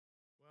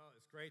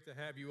Great to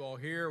have you all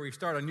here. We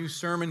start a new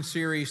sermon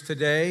series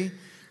today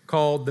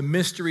called The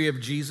Mystery of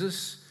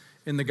Jesus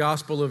in the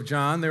Gospel of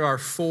John. There are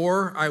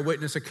 4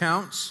 eyewitness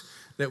accounts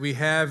that we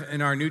have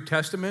in our New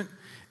Testament,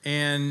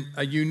 and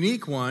a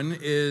unique one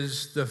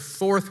is the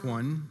 4th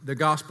one, the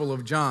Gospel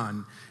of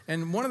John.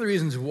 And one of the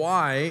reasons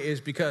why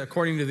is because,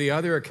 according to the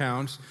other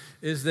accounts,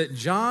 is that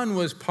John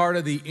was part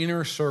of the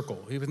inner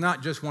circle. He was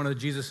not just one of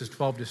Jesus'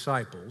 12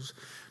 disciples,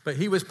 but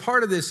he was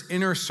part of this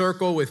inner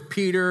circle with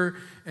Peter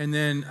and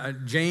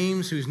then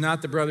James, who's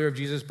not the brother of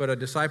Jesus, but a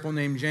disciple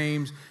named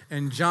James,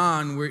 and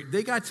John, where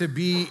they got to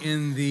be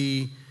in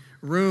the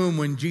room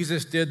when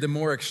Jesus did the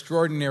more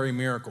extraordinary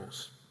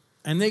miracles.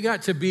 And they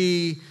got to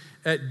be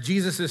at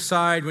Jesus'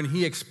 side when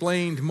he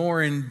explained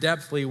more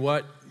in-depthly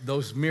what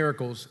those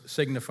miracles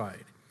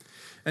signified.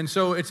 And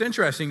so it's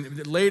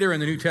interesting, later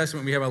in the New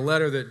Testament, we have a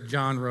letter that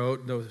John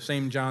wrote, the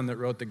same John that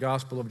wrote the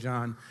Gospel of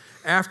John.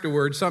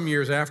 Afterward, some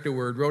years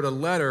afterward, wrote a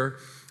letter,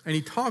 and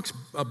he talks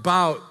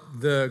about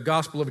the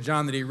Gospel of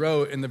John that he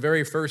wrote. In the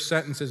very first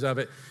sentences of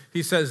it,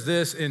 he says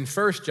this in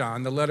 1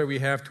 John, the letter we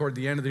have toward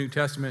the end of the New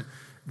Testament,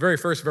 very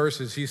first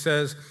verses. He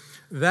says,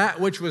 that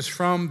which was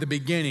from the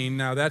beginning,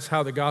 now that's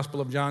how the Gospel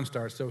of John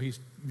starts, so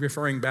he's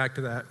referring back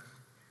to that.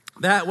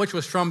 That which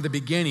was from the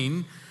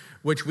beginning,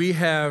 which we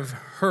have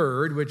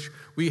heard, which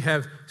we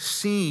have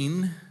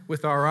seen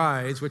with our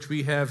eyes, which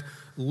we have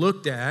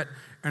looked at,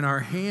 and our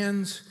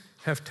hands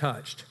have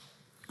touched.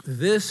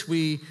 This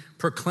we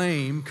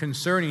proclaim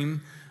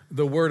concerning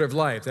the word of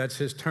life. That's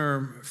his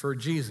term for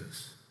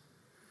Jesus.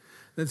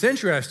 That's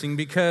interesting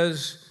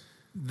because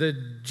the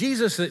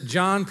Jesus that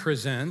John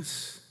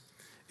presents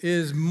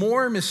is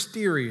more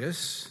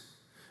mysterious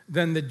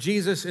than the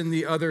Jesus in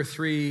the other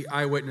 3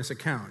 eyewitness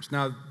accounts.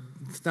 Now,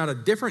 it's not a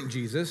different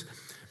Jesus,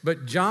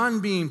 but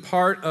John being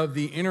part of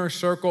the inner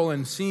circle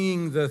and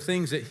seeing the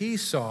things that he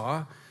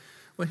saw,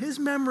 well, his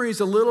memory is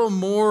a little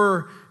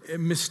more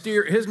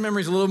mysterious. His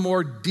memory is a little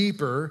more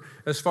deeper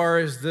as far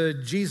as the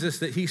Jesus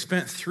that he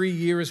spent 3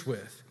 years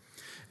with.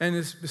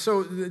 And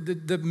so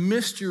the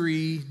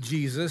mystery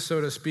Jesus,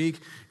 so to speak,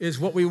 is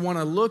what we want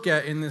to look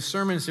at in this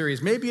sermon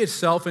series. Maybe it's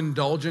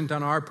self-indulgent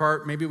on our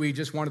part. Maybe we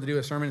just wanted to do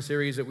a sermon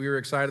series that we were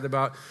excited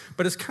about.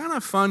 But it's kind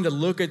of fun to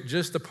look at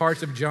just the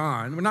parts of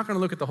John. We're not going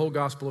to look at the whole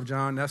Gospel of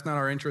John. That's not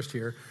our interest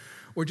here.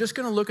 We're just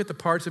going to look at the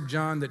parts of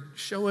John that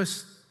show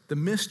us the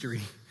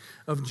mystery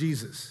of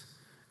Jesus.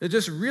 They're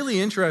just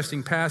really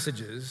interesting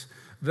passages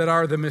that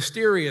are the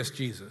mysterious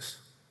Jesus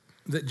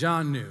that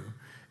John knew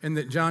and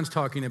that John's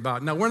talking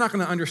about. Now, we're not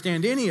going to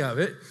understand any of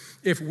it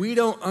if we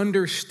don't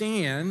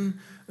understand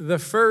the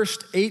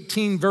first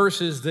 18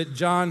 verses that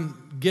John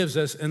gives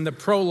us in the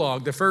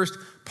prologue, the first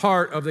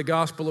part of the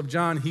Gospel of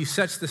John. He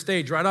sets the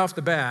stage right off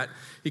the bat.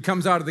 He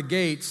comes out of the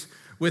gates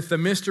with the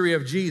mystery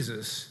of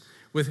Jesus,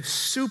 with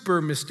super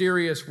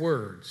mysterious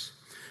words.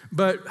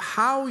 But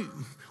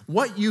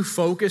what you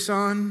focus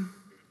on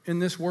in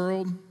this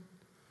world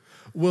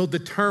will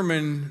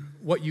determine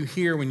what you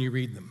hear when you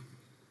read them.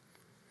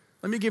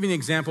 Let me give you an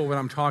example of what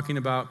I'm talking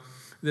about.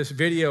 This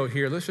video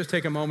here, let's just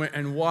take a moment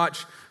and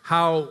watch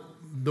how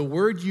the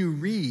word you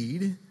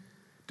read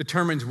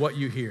determines what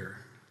you hear.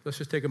 Let's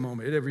just take a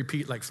moment. It'll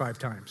repeat like 5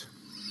 times.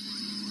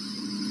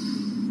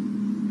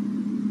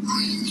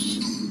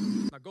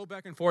 Now go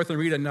back and forth and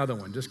read another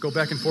one. Just go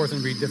back and forth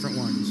and read different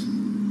ones.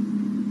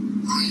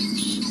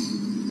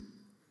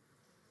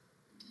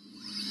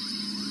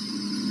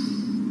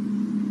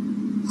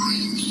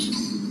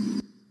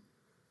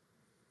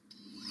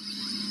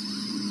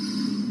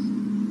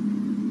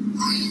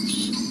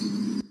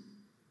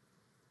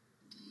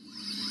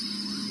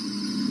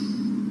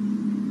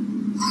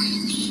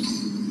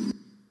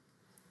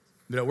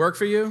 Did it work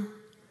for you?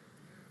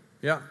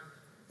 Yeah.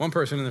 One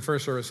person in the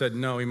first service said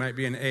no, he might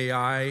be an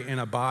AI in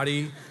a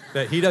body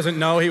that he doesn't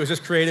know. He was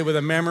just created with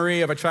a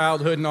memory of a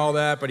childhood and all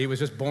that, but he was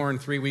just born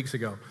 3 weeks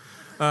ago.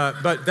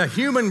 But the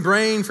human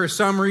brain, for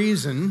some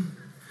reason,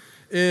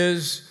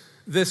 has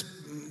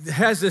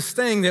this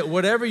thing that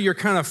whatever you're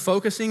kind of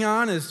focusing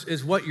on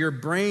is what your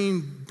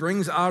brain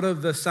brings out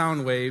of the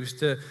sound waves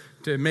to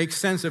make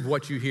sense of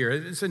what you hear.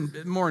 It's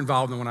more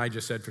involved than what I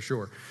just said, for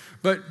sure.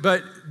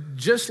 But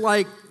just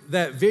like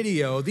that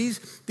video,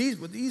 these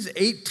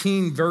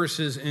 18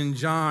 verses in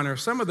John are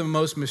some of the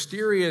most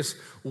mysterious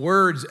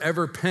words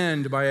ever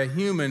penned by a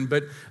human.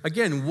 But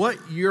again, what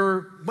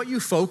you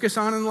focus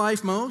on in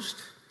life most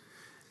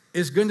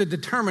is going to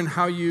determine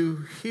how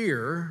you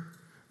hear,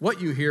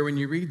 what you hear when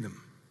you read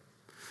them.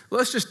 Well,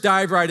 let's just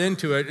dive right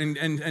into it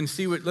and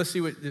see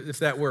if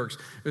that works.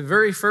 The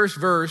very first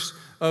verse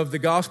of the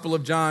Gospel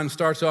of John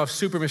starts off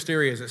super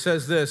mysterious. It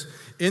says this: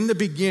 in the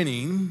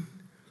beginning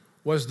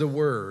was the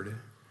Word,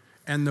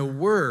 and the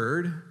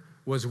Word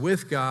was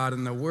with God,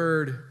 and the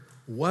Word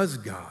was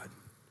God.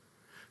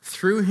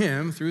 Through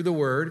him, through the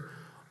Word,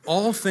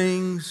 all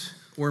things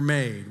were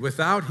made.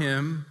 Without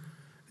him,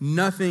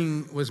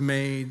 nothing was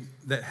made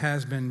that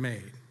has been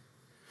made.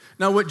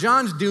 Now, what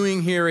John's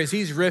doing here is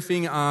he's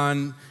riffing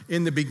on,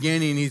 in the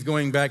beginning, he's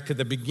going back to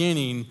the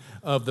beginning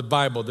of the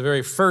Bible, the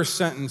very first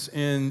sentence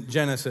in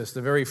Genesis,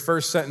 the very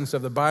first sentence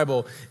of the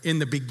Bible. In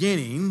the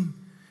beginning,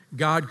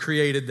 God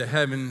created the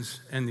heavens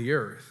and the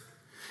earth.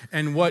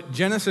 And what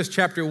Genesis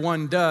chapter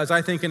 1 does,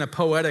 I think in a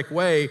poetic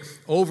way,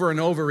 over and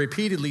over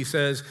repeatedly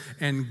says,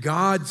 and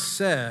God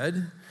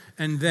said,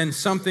 and then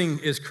something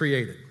is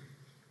created.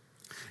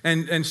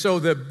 And so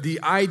the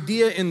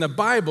idea in the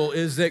Bible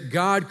is that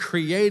God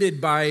created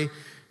by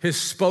his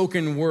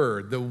spoken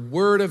word. The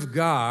word of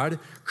God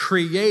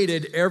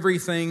created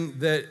everything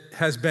that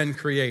has been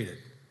created.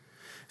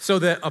 So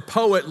that a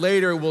poet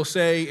later will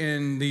say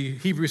in the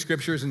Hebrew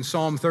scriptures in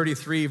Psalm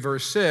 33,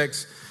 verse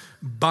 6,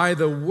 by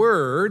the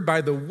word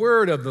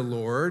of the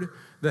Lord,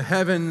 the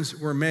heavens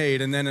were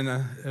made. And then in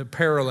a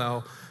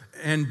parallel,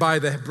 and by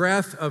the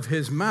breath of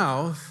his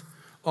mouth,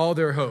 all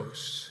their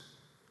hosts.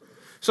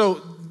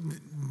 So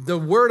the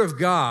word of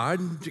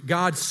God,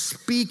 God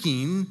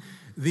speaking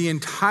the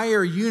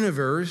entire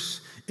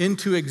universe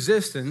into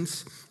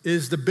existence,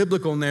 is the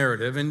biblical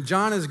narrative. And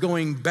John is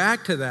going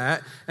back to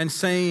that and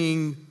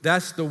saying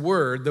that's the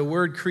word. The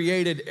word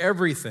created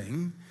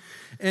everything.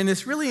 And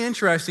it's really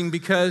interesting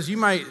because you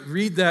might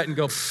read that and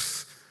go,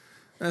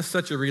 that's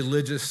such a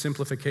religious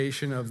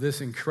simplification of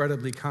this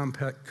incredibly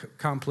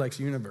complex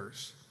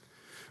universe.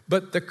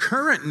 But the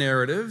current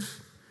narrative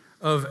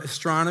of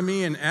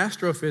astronomy and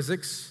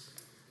astrophysics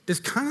is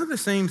kind of the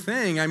same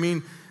thing. I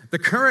mean, the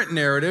current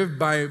narrative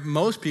by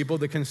most people,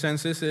 the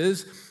consensus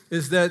is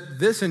that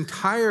this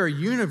entire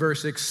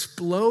universe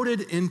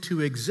exploded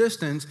into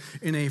existence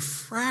in a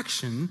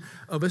fraction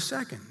of a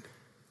second.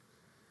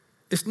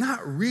 It's not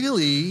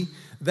really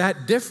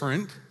that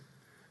different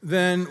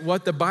than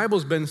what the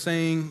Bible's been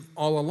saying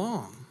all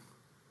along.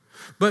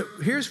 But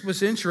here's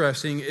what's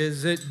interesting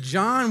is that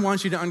John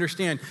wants you to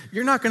understand,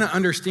 you're not going to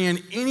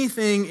understand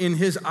anything in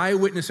his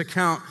eyewitness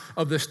account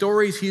of the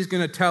stories he's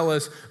going to tell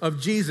us of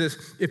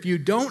Jesus if you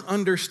don't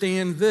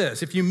understand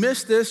this. If you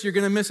miss this, you're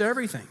going to miss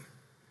everything,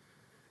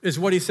 is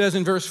what he says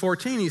in verse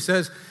 14. He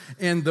says,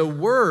 and the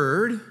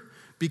word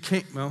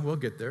became, well, we'll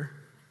get there.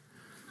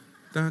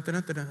 I'm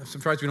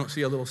surprised we don't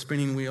see a little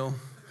spinning wheel.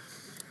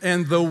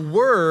 And the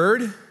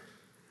word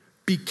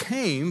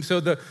became, so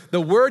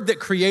the word that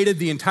created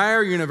the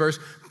entire universe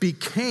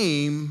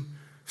became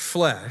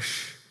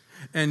flesh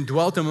and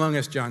dwelt among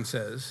us, John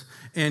says.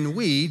 And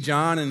we,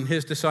 John and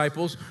his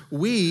disciples,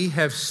 we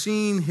have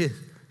seen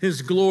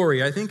his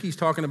glory. I think he's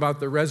talking about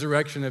the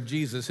resurrection of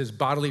Jesus, his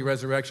bodily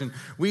resurrection.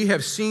 We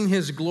have seen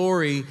his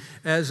glory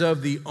as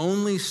of the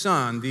only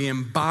Son, the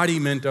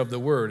embodiment of the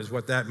word is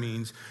what that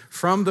means,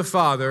 from the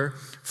Father,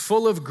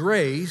 full of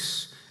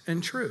grace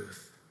and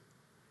truth.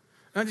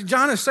 Now,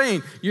 John is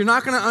saying, you're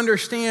not going to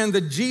understand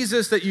the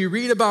Jesus that you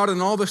read about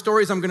in all the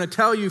stories I'm going to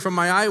tell you from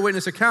my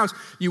eyewitness accounts.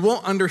 You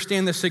won't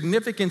understand the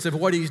significance of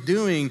what he's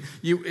doing.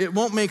 It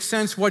won't make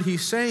sense what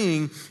he's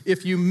saying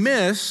if you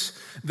miss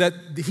that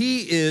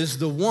he is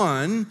the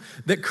one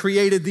that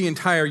created the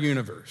entire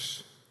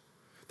universe,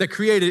 that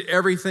created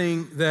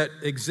everything that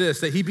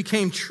exists, that he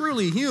became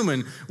truly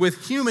human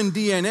with human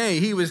DNA.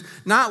 He was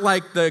not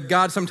like the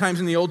God sometimes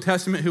in the Old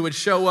Testament who would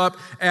show up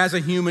as a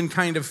human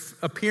kind of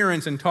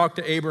appearance and talk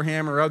to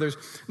Abraham or others.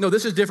 No,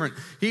 this is different.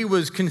 He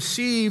was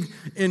conceived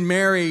in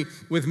Mary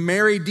with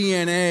Mary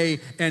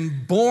DNA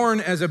and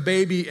born as a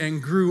baby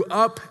and grew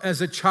up as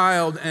a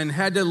child and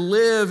had to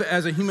live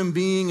as a human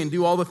being and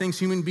do all the things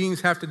human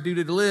beings have to do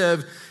to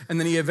live. And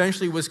then he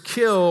eventually was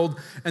killed,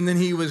 and then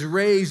he was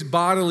raised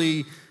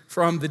bodily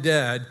from the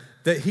dead,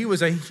 that he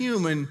was a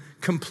human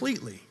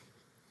completely,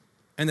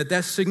 and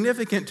that's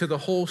significant to the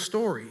whole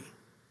story.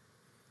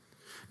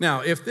 Now,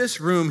 if this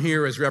room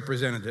here is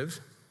representative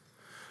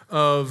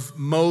of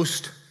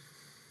most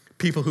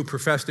people who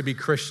profess to be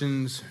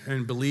Christians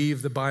and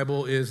believe the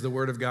Bible is the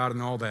Word of God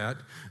and all that,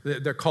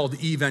 they're called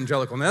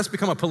evangelical. Now, that's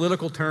become a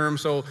political term,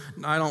 so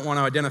I don't want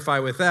to identify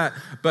with that,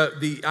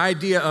 but the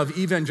idea of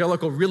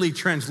evangelical really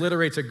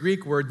transliterates a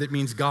Greek word that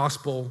means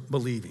gospel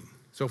believing.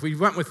 So if we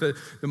went with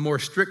the more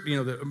strict,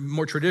 the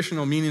more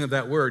traditional meaning of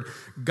that word,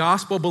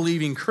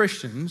 gospel-believing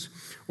Christians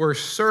were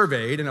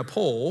surveyed in a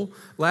poll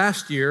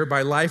last year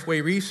by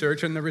Lifeway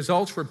Research, and the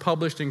results were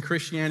published in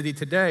Christianity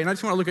Today. And I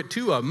just want to look at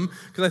two of them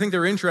because I think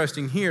they're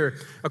interesting here.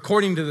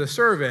 According to the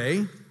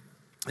survey,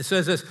 it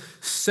says this: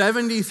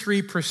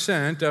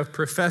 73% of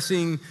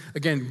professing,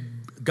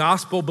 again,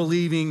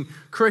 gospel-believing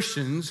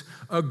Christians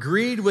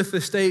agreed with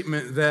the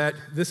statement that,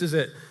 this is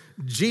it,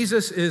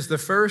 Jesus is the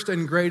first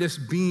and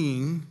greatest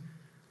being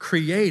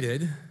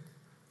created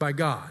by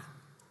God.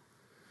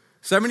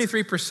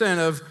 73%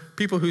 of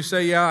people who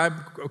say, yeah,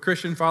 I'm a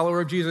Christian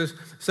follower of Jesus,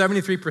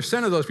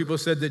 73% of those people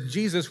said that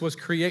Jesus was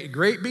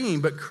great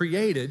being, but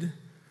created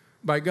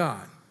by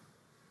God,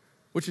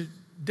 which is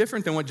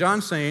different than what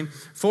John's saying.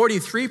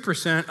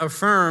 43%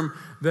 affirm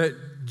that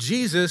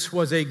Jesus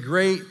was a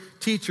great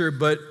teacher,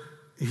 but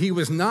he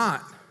was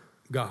not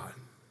God.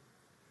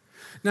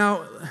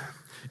 Now,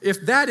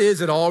 if that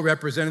is at all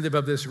representative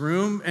of this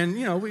room, and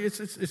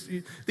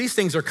these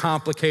things are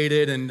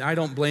complicated, and I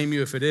don't blame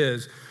you if it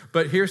is,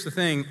 but here's the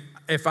thing: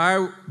 if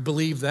I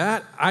believe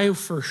that, I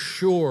for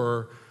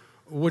sure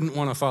wouldn't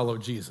want to follow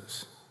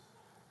Jesus.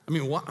 I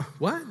mean, what?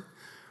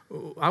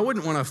 I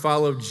wouldn't want to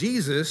follow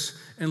Jesus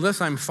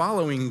unless I'm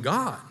following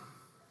God.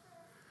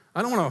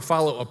 I don't want to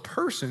follow a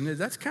person.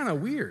 That's kind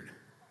of weird.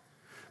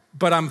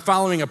 But I'm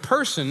following a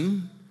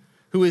person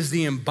who is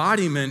the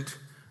embodiment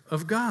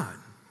of God.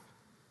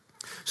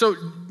 So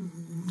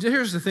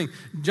here's the thing.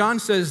 John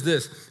says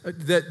this,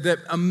 that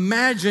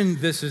imagine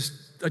this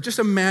is, just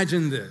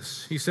imagine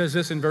this. He says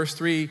this in verse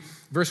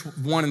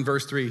 1 and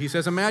verse 3. He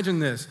says, imagine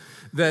this,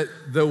 that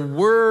the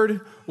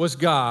Word was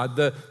God,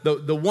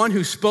 the one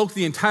who spoke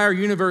the entire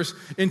universe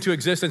into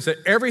existence, that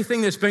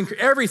everything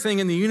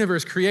in the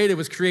universe created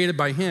was created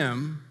by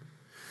him,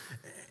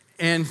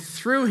 and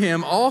through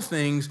him all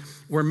things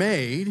were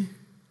made,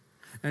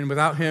 and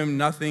without him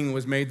nothing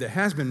was made that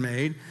has been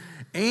made,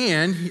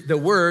 and the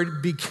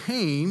Word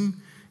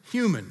became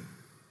human.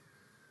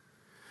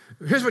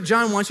 Here's what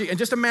John wants you, and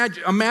just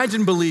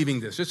imagine believing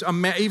this.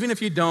 Even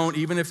if you don't,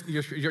 even if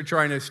you're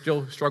trying to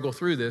still struggle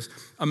through this,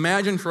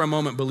 imagine for a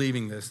moment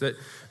believing this, that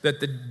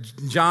the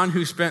John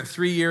who spent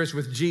 3 years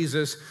with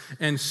Jesus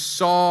and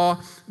saw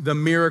the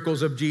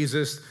miracles of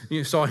Jesus,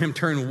 saw him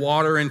turn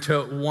water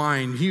into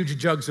wine, huge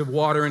jugs of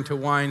water into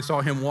wine,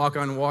 saw him walk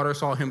on water,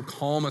 saw him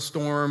calm a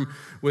storm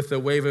with the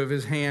wave of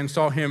his hand,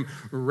 saw him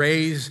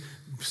raise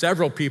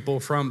several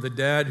people from the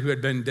dead who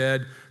had been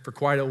dead for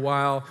quite a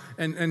while,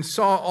 and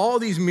saw all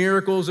these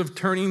miracles of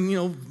turning,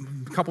 a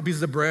couple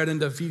pieces of bread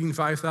into feeding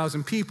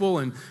 5,000 people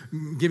and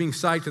giving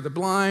sight to the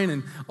blind,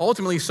 and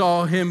ultimately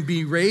saw him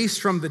be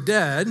raised from the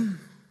dead.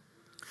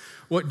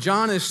 What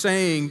John is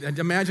saying, and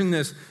imagine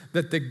this,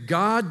 that the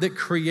God that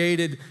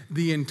created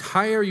the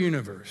entire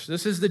universe,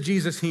 this is the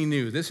Jesus he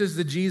knew, this is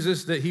the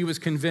Jesus that he was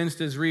convinced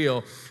is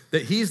real,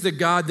 that he's the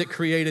God that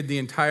created the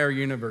entire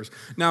universe.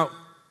 Now,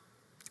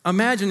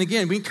 imagine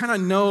again, we kind of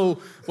know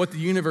what the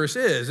universe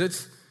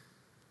is.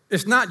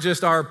 It's not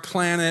just our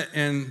planet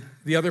and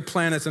the other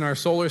planets in our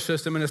solar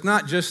system, and it's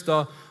not just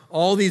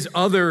all these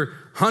other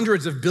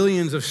hundreds of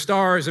billions of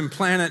stars and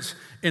planets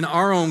in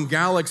our own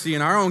galaxy,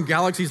 and our own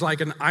galaxy is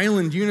like an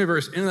island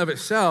universe in and of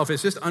itself.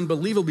 It's just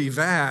unbelievably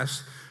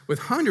vast with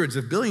hundreds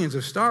of billions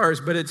of stars,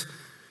 but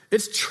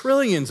it's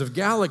trillions of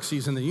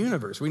galaxies in the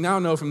universe. We now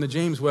know from the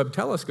James Webb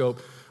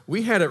Telescope,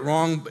 we had it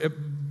wrong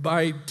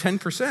by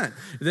 10%,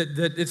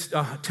 that it's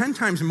 10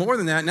 times more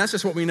than that, and that's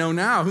just what we know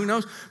now. Who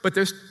knows? But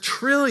there's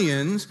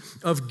trillions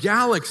of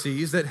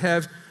galaxies that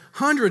have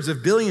hundreds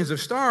of billions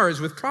of stars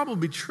with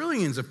probably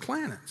trillions of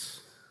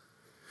planets.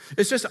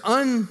 It's just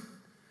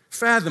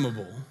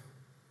unfathomable.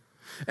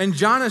 And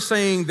John is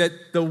saying that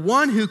the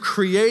one who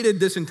created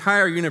this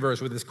entire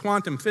universe with his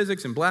quantum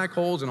physics and black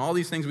holes and all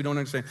these things we don't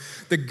understand,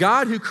 the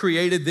God who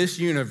created this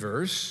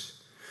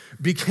universe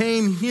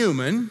became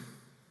human,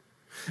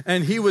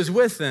 and he was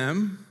with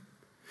them,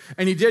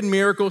 and he did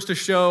miracles to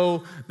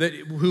show that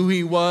who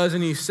he was,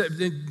 and he said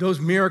those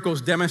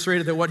miracles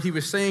demonstrated that what he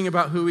was saying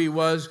about who he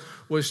was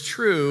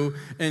true.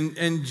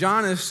 And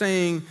John is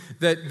saying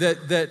that's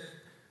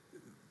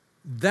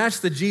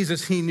the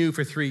Jesus he knew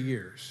for 3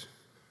 years,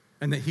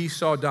 and that he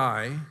saw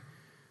die,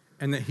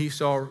 and that he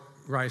saw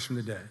rise from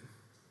the dead,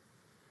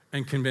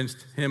 and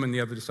convinced him and the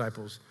other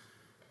disciples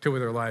to where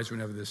their lives were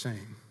never the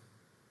same.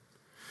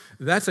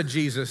 That's a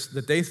Jesus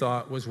that they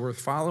thought was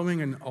worth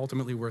following and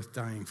ultimately worth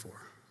dying for.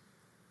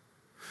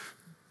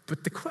 But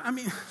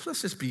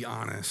let's just be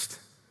honest.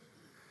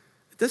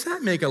 Does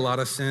that make a lot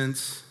of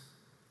sense?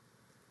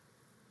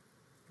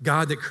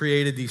 God that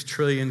created these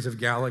trillions of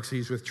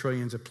galaxies with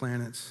trillions of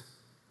planets.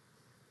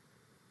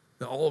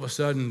 That all of a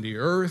sudden the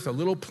Earth, a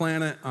little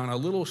planet on a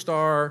little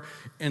star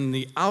in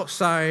the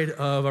outside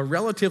of a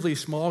relatively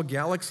small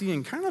galaxy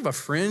and kind of a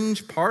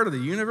fringe part of the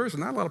universe,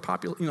 and not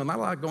a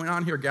lot going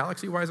on here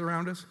galaxy-wise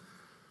around us.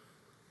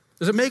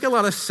 Does it make a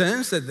lot of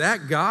sense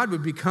that God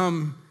would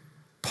become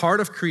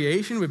part of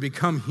creation, would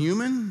become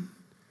human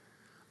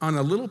on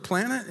a little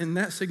planet in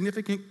that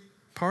significant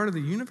part of the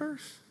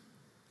universe?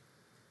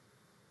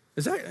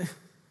 Does that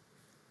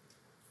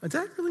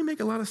really make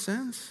a lot of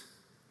sense?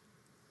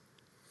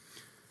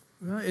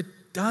 Well, it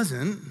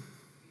doesn't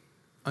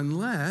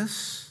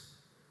unless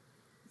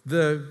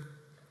the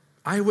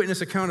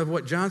eyewitness account of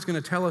what John's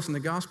going to tell us in the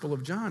Gospel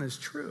of John is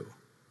true,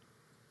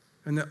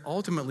 and that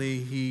ultimately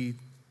he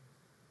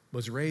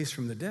was raised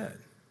from the dead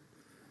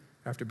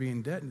after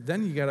being dead.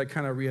 Then you got to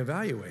kind of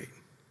reevaluate.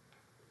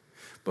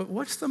 But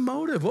what's the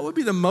motive? What would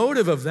be the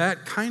motive of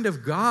that kind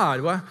of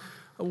God? Well,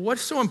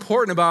 what's so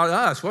important about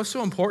us? What's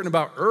so important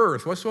about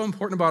Earth? What's so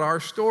important about our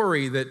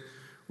story that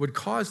would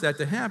cause that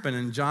to happen?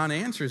 And John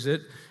answers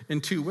it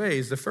in 2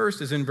 ways. The first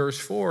is in verse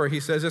 4. He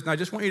says this, and I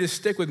just want you to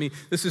stick with me.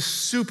 This is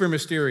super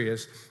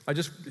mysterious.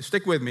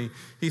 Stick with me.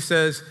 He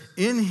says,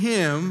 in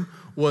him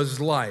was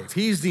life.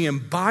 He's the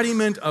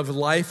embodiment of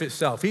life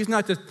itself. He's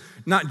not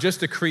just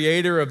the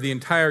creator of the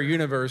entire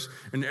universe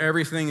and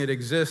everything that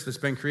exists that's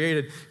been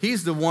created.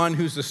 He's the one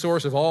who's the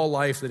source of all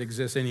life that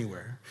exists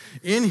anywhere.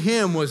 In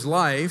him was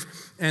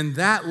life, and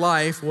that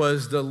life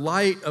was the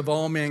light of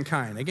all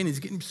mankind. Again, he's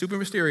getting super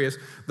mysterious.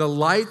 The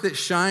light that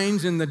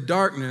shines in the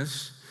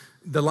darkness,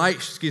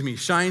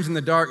 shines in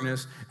the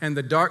darkness, and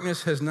the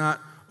darkness has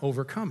not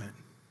overcome it.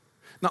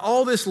 Now,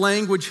 all this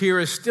language here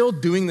is still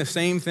doing the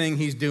same thing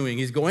he's doing.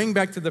 He's going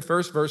back to the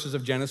first verses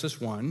of Genesis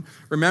 1.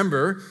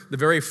 Remember, the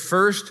very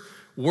first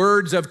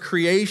words of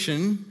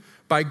creation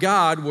by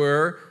God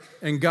were,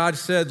 and God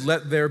said,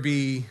 "Let there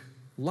be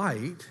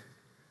light,"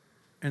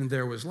 and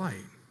there was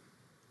light.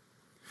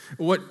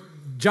 What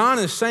John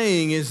is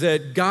saying is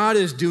that God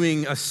is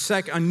doing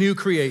a new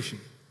creation.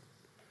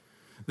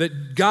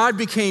 That God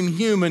became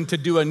human to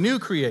do a new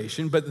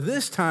creation, but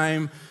this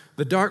time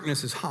the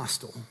darkness is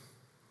hostile.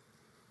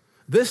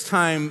 This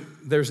time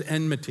there's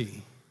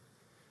enmity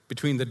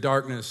between the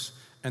darkness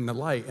and the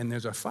light, and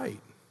there's a fight.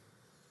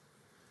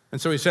 And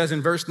so he says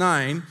in verse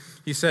 9,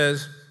 he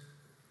says,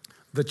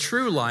 "The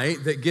true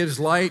light that gives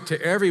light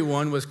to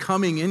everyone was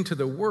coming into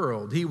the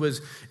world." He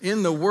was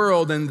in the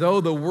world, and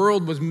though the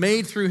world was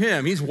made through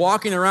him, he's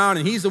walking around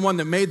and he's the one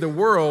that made the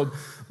world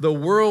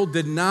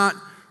did not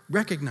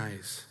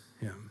recognize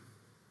him.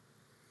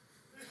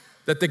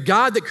 That the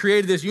God that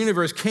created this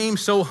universe came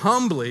so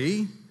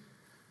humbly,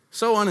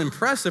 so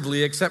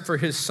unimpressively, except for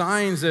his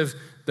signs of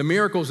the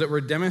miracles that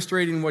were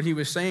demonstrating what he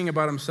was saying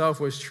about himself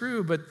was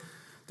true, but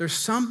there's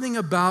something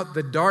about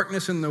the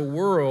darkness in the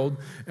world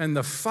and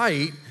the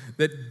fight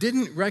that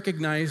didn't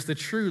recognize the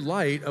true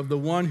light of the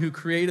one who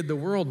created the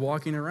world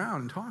walking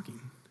around and talking.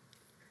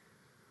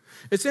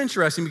 It's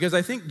interesting because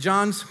I think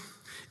John's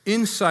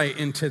insight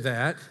into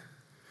that,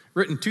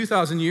 written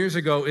 2,000 years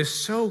ago, is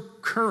so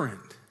current.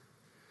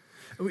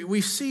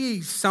 We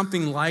see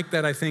something like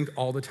that, I think,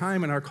 all the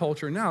time in our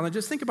culture now. And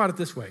just think about it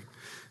this way,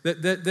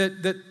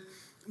 that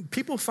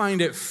people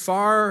find it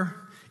far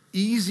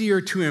easier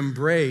to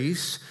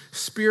embrace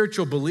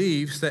spiritual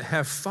beliefs that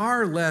have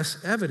far less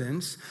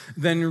evidence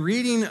than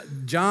reading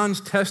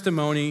John's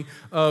testimony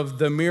of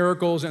the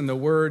miracles and the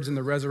words and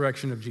the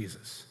resurrection of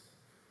Jesus.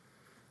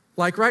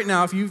 Like right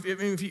now,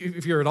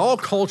 if you're at all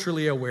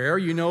culturally aware,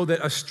 you know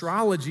that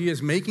astrology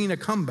is making a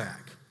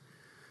comeback.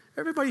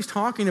 Everybody's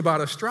talking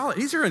about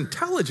astrology. These are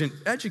intelligent,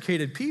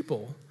 educated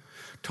people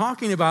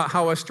talking about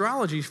how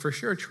astrology is for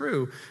sure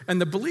true.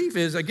 And the belief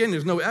is, again,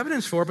 there's no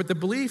evidence for it, but the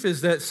belief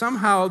is that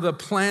somehow the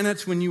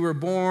planets when you were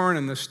born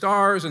and the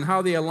stars and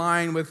how they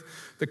align with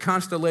the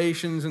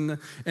constellations and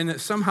that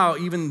somehow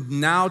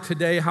even now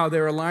today how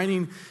they're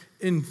aligning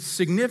in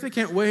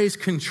significant ways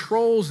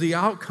controls the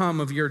outcome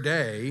of your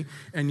day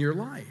and your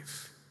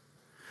life.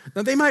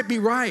 Now, they might be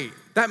right.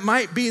 That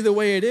might be the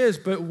way it is,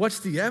 but what's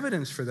the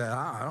evidence for that?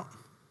 I don't.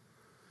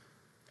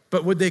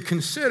 But would they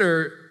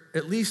consider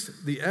at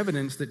least the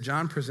evidence that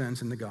John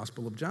presents in the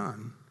Gospel of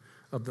John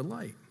of the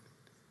light?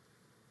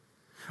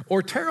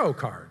 Or tarot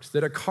cards,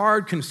 that a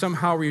card can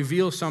somehow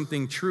reveal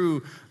something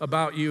true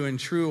about you and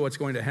true what's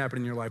going to happen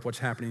in your life, what's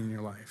happening in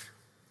your life.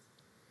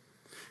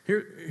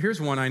 Here's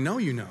one I know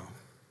you know,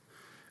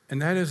 and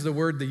that is the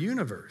word the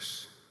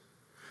universe.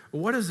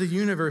 What is the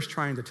universe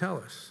trying to tell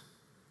us?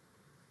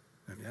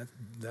 I mean,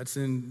 that's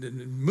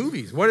in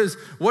movies. What is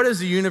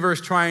the universe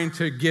trying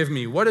to give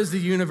me? What does the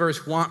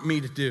universe want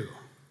me to do?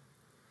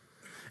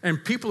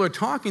 And people are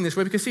talking this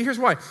way because, see, here's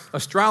why.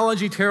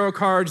 Astrology, tarot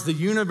cards, the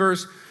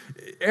universe,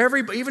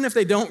 even if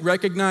they don't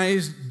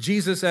recognize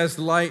Jesus as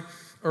the light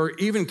or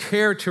even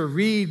care to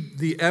read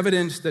the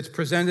evidence that's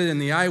presented in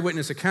the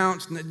eyewitness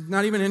accounts,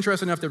 not even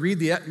interested enough to read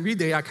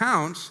the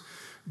accounts,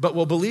 but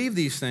will believe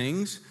these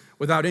things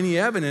without any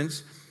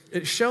evidence,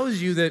 it shows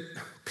you that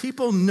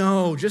people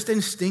know just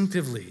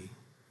instinctively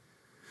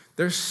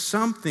there's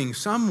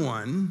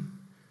someone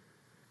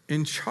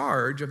in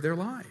charge of their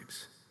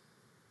lives,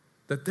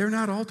 that they're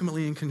not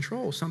ultimately in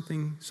control,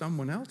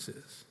 someone else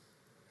is.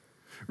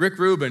 Rick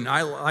Rubin,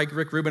 I like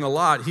Rick Rubin a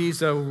lot.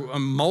 He's a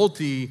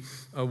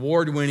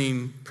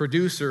multi-award-winning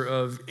producer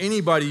of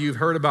anybody you've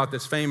heard about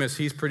that's famous.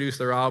 He's produced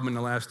their album in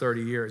the last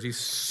 30 years. He's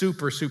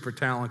super, super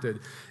talented,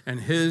 and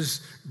his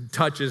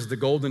touch is the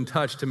golden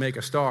touch to make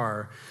a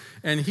star.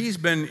 And he's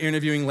been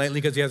interviewing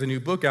lately because he has a new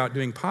book out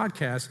doing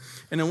podcasts.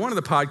 And in one of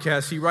the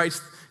podcasts,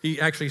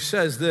 he actually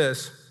says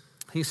this.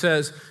 He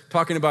says,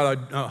 talking about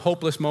a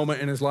hopeless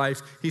moment in his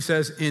life, he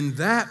says, "In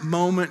that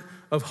moment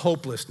of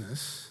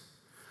hopelessness,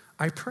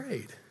 I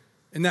prayed.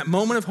 In that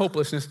moment of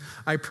hopelessness,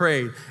 I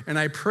prayed. And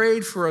I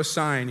prayed for a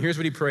sign." Here's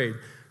what he prayed.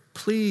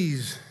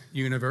 "Please,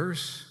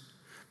 universe,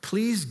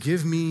 please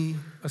give me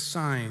a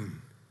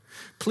sign.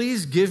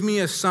 Please give me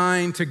a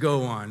sign to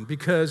go on,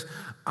 because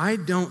I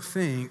don't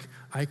think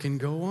I can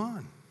go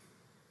on."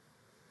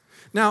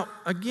 Now,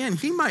 again,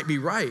 he might be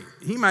right.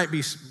 He might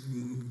be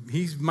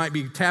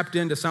tapped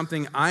into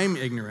something I'm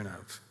ignorant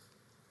of.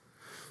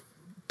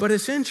 But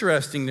it's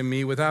interesting to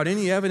me, without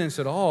any evidence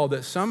at all,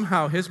 that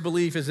somehow his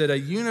belief is that a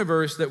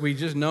universe that we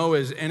just know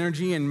as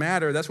energy and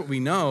matter, that's what we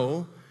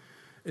know,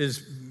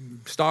 is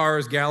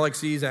stars,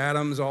 galaxies,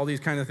 atoms, all these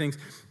kind of things,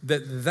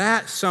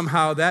 that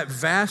somehow, that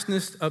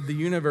vastness of the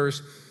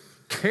universe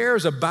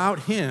cares about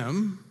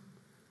him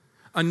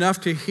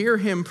enough to hear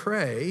him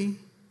pray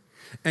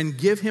and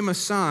give him a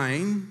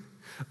sign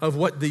of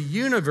what the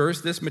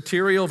universe, this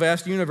material,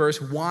 vast universe,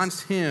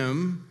 wants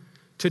him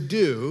to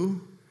do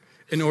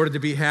in order to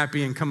be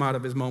happy and come out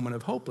of his moment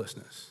of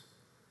hopelessness.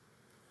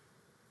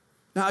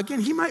 Now, again,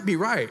 he might be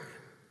right.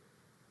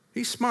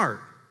 He's smart.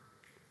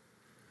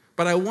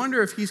 But I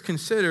wonder if he's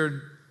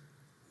considered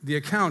the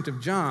account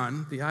of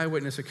John, the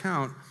eyewitness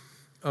account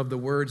of the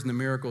words and the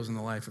miracles in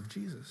the life of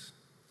Jesus.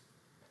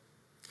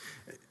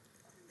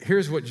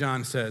 Here's what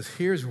John says.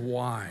 Here's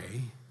why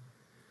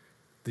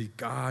the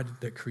God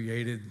that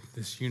created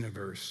this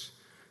universe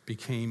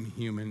became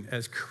human.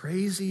 As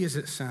crazy as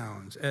it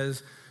sounds,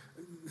 as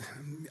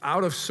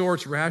out of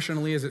sorts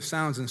rationally as it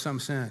sounds in some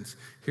sense,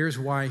 here's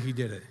why he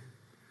did it.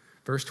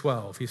 Verse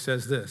 12, he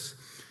says this,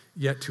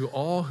 "Yet to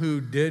all who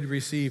did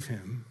receive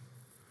him,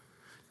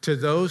 to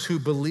those who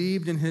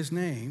believed in his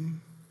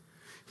name,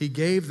 he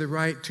gave the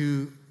right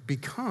to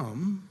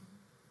become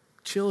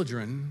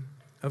children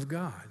of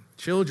God."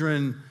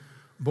 Children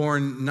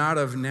born not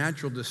of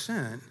natural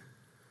descent,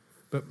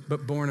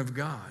 but born of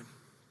God.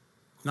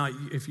 Now,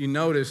 if you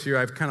notice here,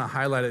 I've kind of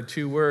highlighted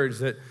two words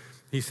that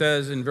he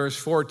says in verse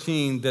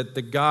 14 that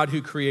the God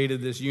who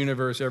created this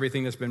universe,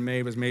 everything that's been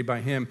made was made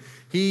by him.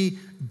 He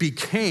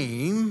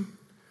became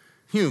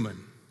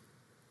human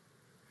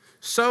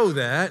so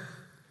that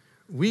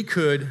we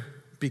could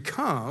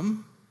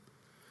become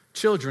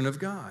children of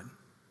God.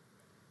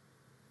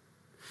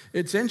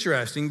 It's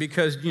interesting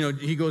because,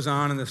 he goes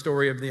on in the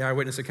story of the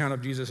eyewitness account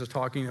of Jesus is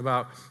talking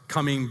about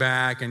coming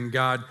back and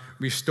God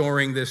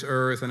restoring this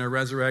earth and a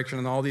resurrection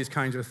and all these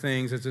kinds of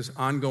things. It's this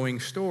ongoing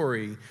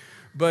story.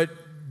 But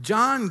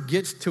John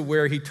gets to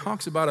where he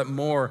talks about it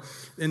more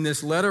in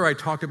this letter I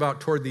talked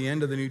about toward the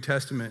end of the New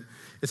Testament.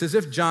 It's as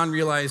if John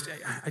realized,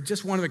 I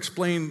just want to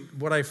explain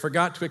what I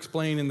forgot to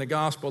explain in the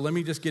gospel. Let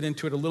me just get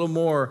into it a little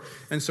more.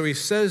 And so he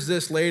says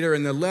this later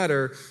in the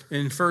letter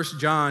in 1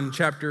 John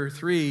chapter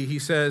 3. He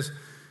says,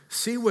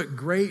 "See what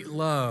great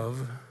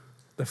love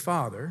the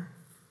Father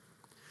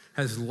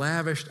has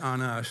lavished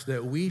on us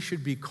that we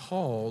should be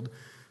called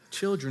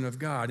children of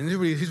God." And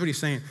here's what he's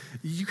saying.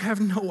 You have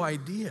no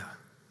idea.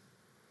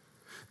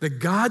 The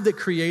God that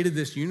created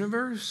this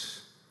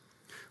universe,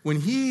 when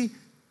he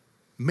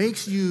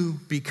makes you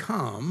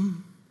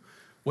become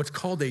what's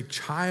called a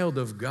child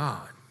of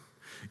God,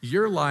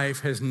 your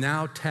life has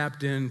now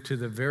tapped into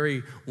the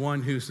very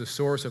one who's the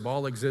source of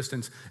all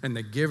existence and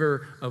the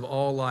giver of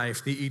all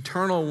life, the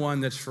eternal one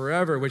that's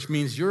forever, which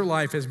means your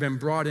life has been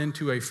brought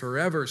into a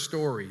forever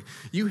story.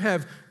 You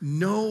have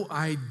no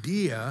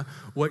idea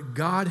what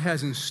God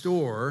has in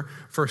store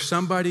for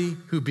somebody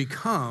who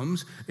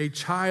becomes a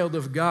child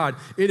of God.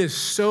 It is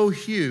so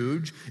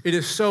huge, it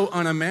is so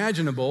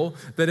unimaginable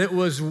that it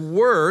was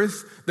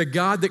worth the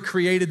God that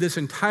created this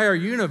entire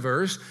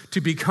universe to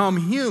become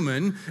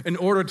human in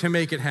order to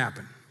make it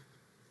happen.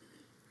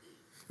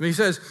 And he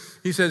says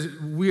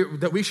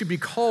that we should be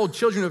called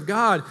children of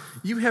God.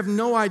 You have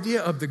no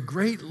idea of the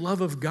great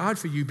love of God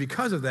for you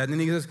because of that. And then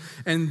he says,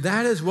 and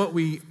that is what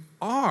we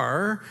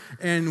are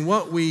and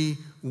what we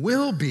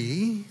will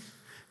be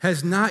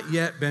has not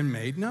yet been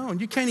made known.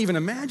 You can't even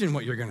imagine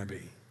what you're going to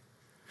be.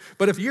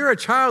 But if you're a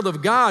child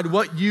of God,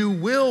 what you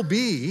will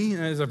be,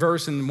 there's a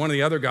verse in one of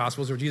the other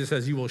Gospels where Jesus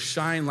says, you will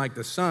shine like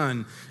the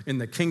sun in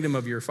the kingdom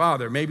of your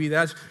Father. Maybe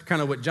that's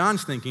kind of what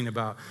John's thinking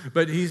about.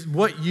 But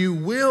what you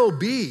will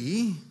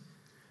be,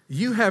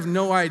 you have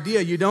no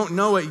idea. You don't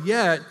know it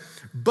yet,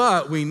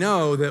 but we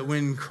know that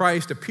when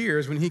Christ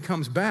appears, when he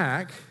comes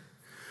back,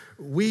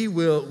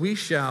 we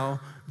shall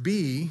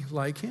be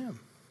like him.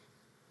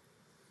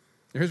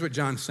 Here's what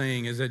John's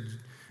saying is that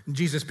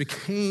Jesus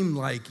became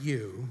like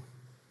you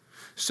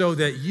so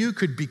that you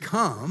could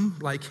become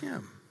like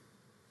him.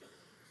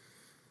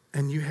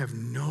 And you have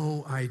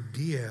no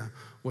idea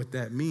what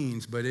that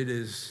means, but it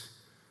is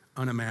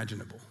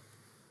unimaginable.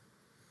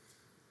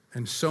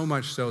 And so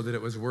much so that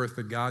it was worth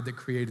the God that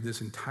created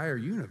this entire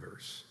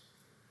universe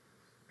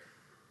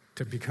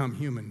to become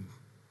human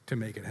to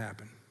make it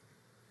happen.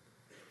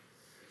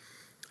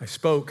 I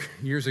spoke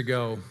years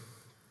ago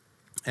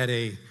at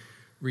a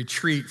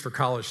retreat for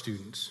college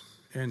students.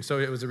 And so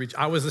it was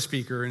I was the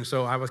speaker, and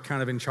so I was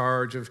kind of in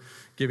charge of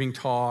giving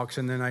talks.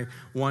 And then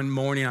one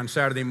morning on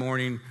Saturday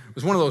morning, it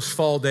was one of those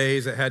fall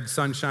days that had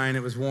sunshine,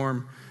 it was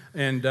warm.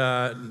 And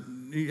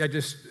I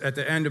just, at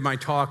the end of my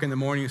talk in the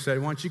morning, said,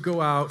 why don't you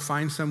go out,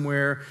 find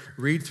somewhere,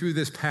 read through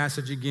this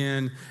passage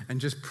again, and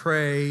just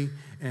pray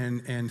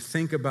and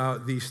think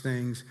about these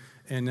things,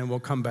 and then we'll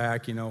come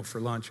back,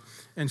 for lunch.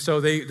 And so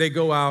they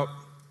go out,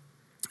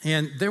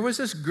 and there was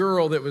this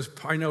girl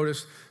I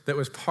noticed that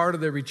was part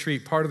of the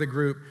retreat, part of the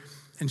group,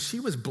 and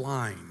she was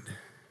blind.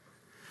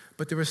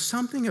 But there was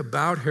something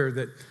about her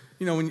that,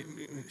 when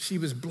she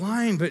was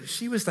blind, but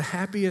she was the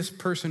happiest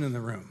person in the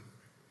room.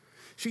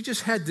 She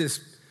just had this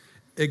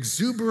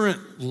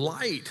exuberant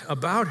light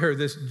about her,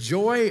 this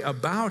joy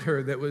about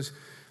her that was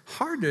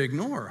hard to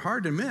ignore,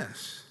 hard to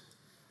miss.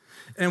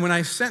 And when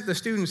I sent the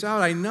students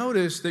out, I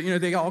noticed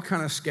that, they all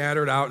kind of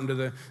scattered out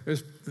into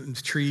there's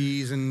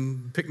trees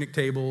and picnic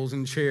tables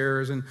and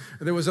chairs, and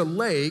there was a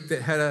lake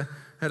that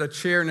had a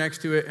chair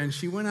next to it, and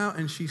she went out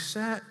and she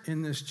sat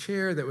in this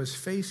chair that was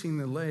facing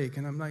the lake,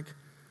 and I'm like,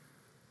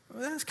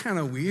 well, that's kind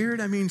of weird.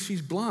 I mean,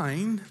 she's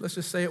blind. Let's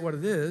just say it what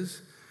it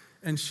is.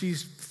 And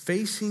she's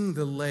facing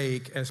the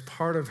lake as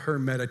part of her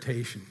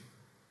meditation.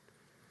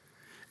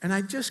 And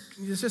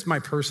it's just my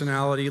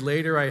personality.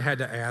 Later, I had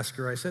to ask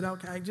her. I said,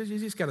 okay, you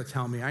just got to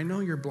tell me. I know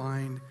you're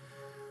blind.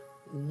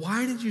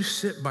 Why did you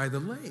sit by the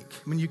lake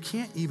when you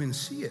can't even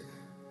see it?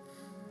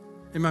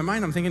 In my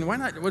mind, I'm thinking, why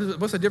not?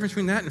 What's the difference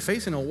between that and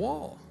facing a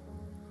wall?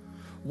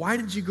 Why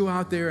did you go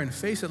out there and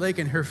face the lake?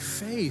 And her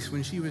face,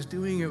 when she was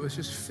doing it, was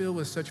just filled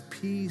with such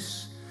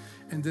peace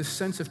and this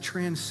sense of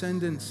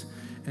transcendence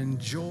and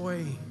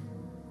joy.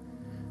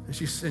 And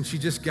she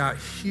just got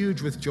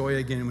huge with joy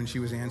again when she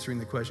was answering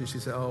the question. She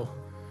said,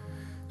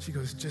 she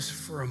goes, just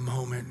for a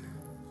moment,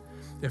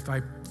 if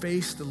I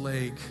faced the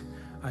lake,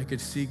 I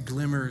could see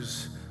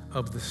glimmers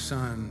of the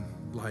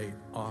sunlight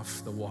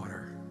off the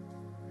water.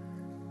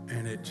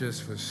 And it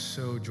just was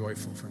so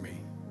joyful for me.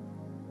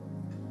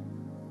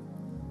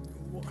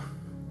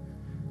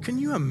 Can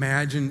you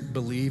imagine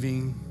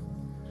believing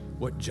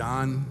what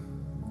John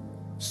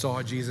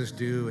saw Jesus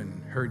do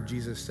and heard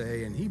Jesus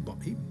say, and he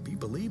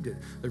believed it?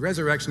 The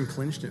resurrection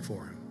clinched it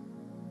for him.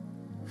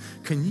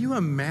 Can you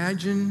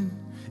imagine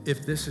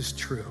if this is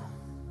true,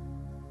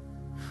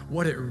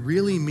 what it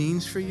really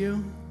means for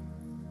you?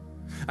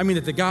 I mean,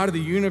 that the God of the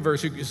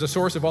universe, who is the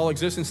source of all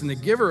existence and the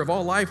giver of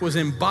all life, was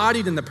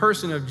embodied in the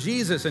person of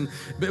Jesus. And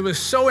it was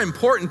so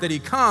important that he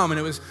come, and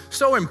it was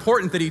so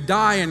important that he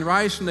die and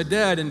rise from the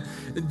dead. And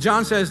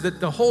John says that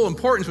the whole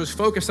importance was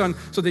focused on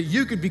so that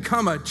you could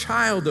become a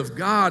child of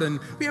God. And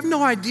we have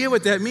no idea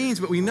what that means,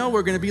 but we know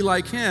we're going to be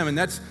like him. And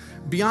that's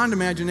beyond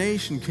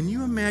imagination. Can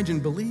you imagine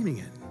believing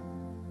it?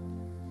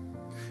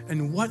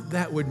 And what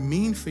that would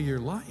mean for your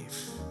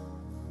life?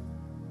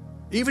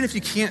 Even if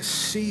you can't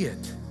see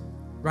it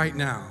right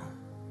now,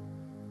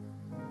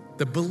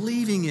 the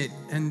believing it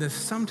and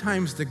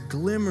sometimes the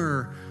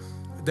glimmer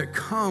that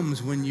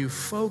comes when you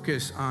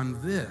focus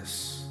on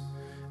this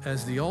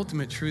as the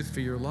ultimate truth for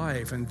your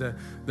life, and the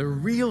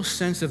real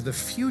sense of the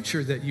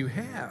future that you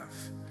have,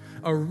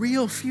 a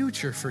real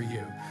future for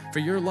you, for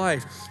your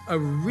life, a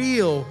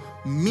real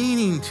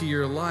meaning to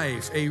your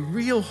life, a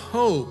real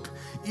hope.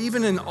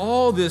 Even in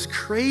all this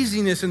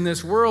craziness in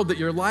this world, that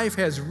your life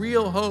has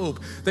real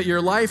hope, that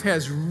your life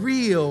has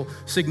real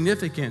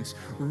significance,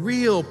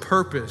 real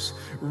purpose,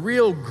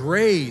 real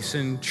grace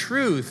and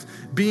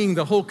truth being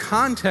the whole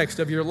context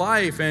of your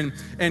life, and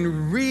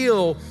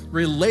real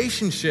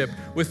relationship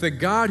with the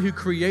God who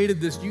created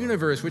this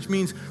universe, which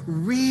means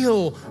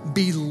real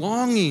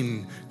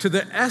belonging to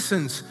the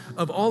essence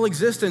of all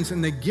existence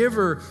and the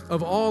giver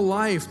of all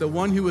life, the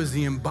one who is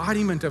the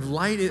embodiment of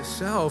light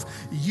itself.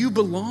 You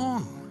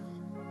belong.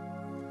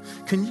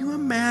 Can you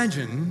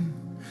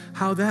imagine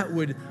how that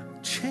would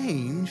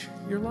change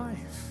your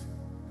life?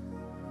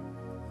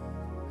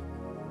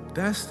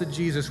 That's the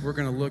Jesus we're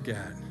going to look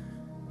at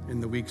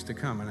in the weeks to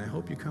come. And I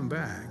hope you come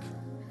back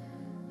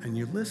and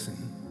you listen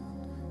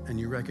and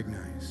you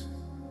recognize.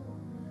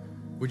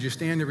 Would you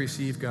stand to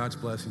receive God's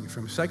blessing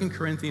from 2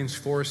 Corinthians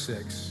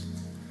 4:6?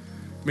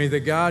 May the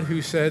God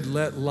who said,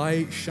 "Let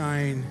light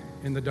shine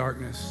in the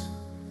darkness,"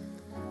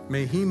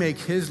 may he make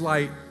his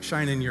light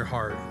shine in your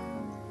heart,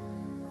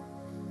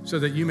 so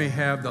that you may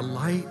have the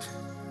light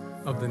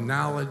of the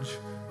knowledge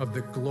of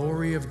the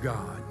glory of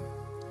God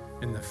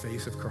in the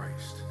face of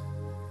Christ.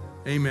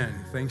 Amen.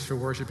 Thanks for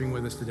worshiping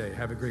with us today.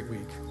 Have a great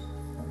week.